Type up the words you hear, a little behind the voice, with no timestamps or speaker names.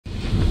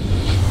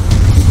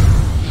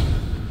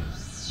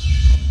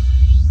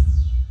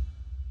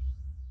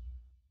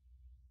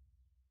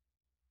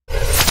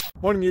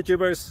Morning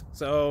YouTubers.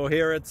 So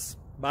here it's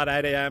about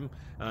 8 a.m.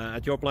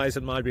 At your place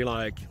it might be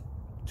like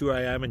 2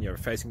 a.m. and you're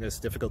facing this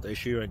difficult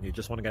issue and you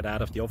just want to get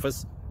out of the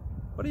office.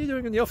 What are you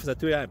doing in the office at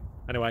 2 a.m.?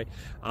 Anyway,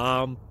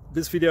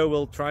 this video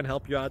will try and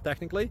help you out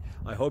technically.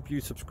 I hope you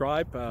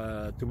subscribe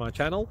to my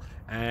channel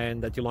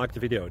and that you like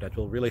the video. That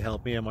will really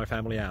help me and my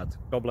family out.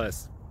 God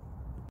bless.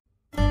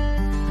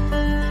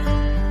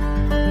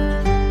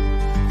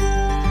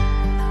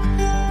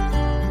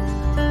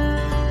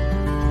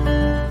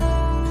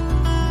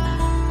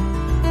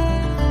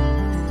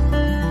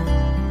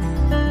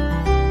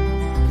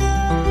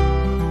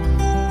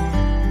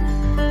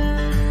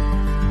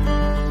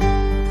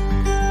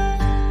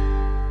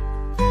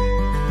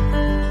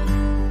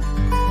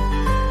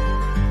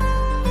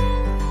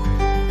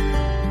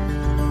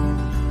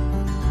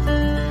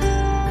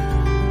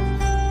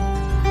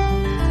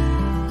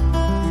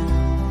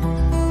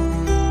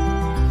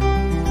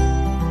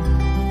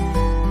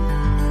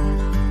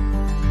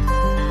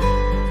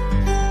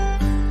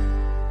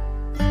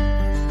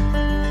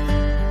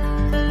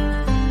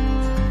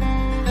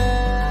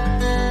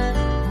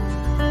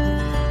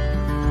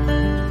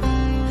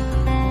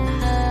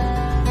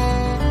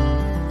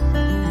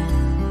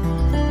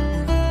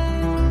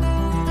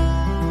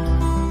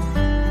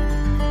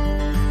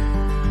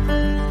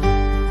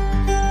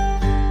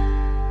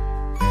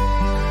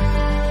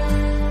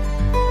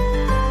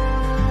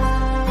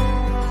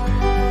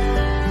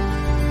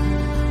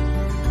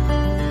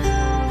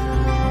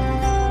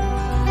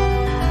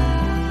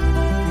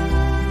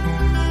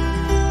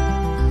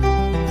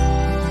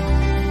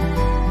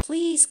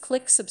 Please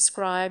click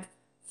subscribe.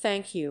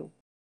 Thank you.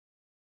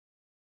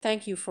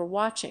 Thank you for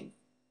watching.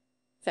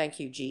 Thank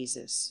you,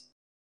 Jesus.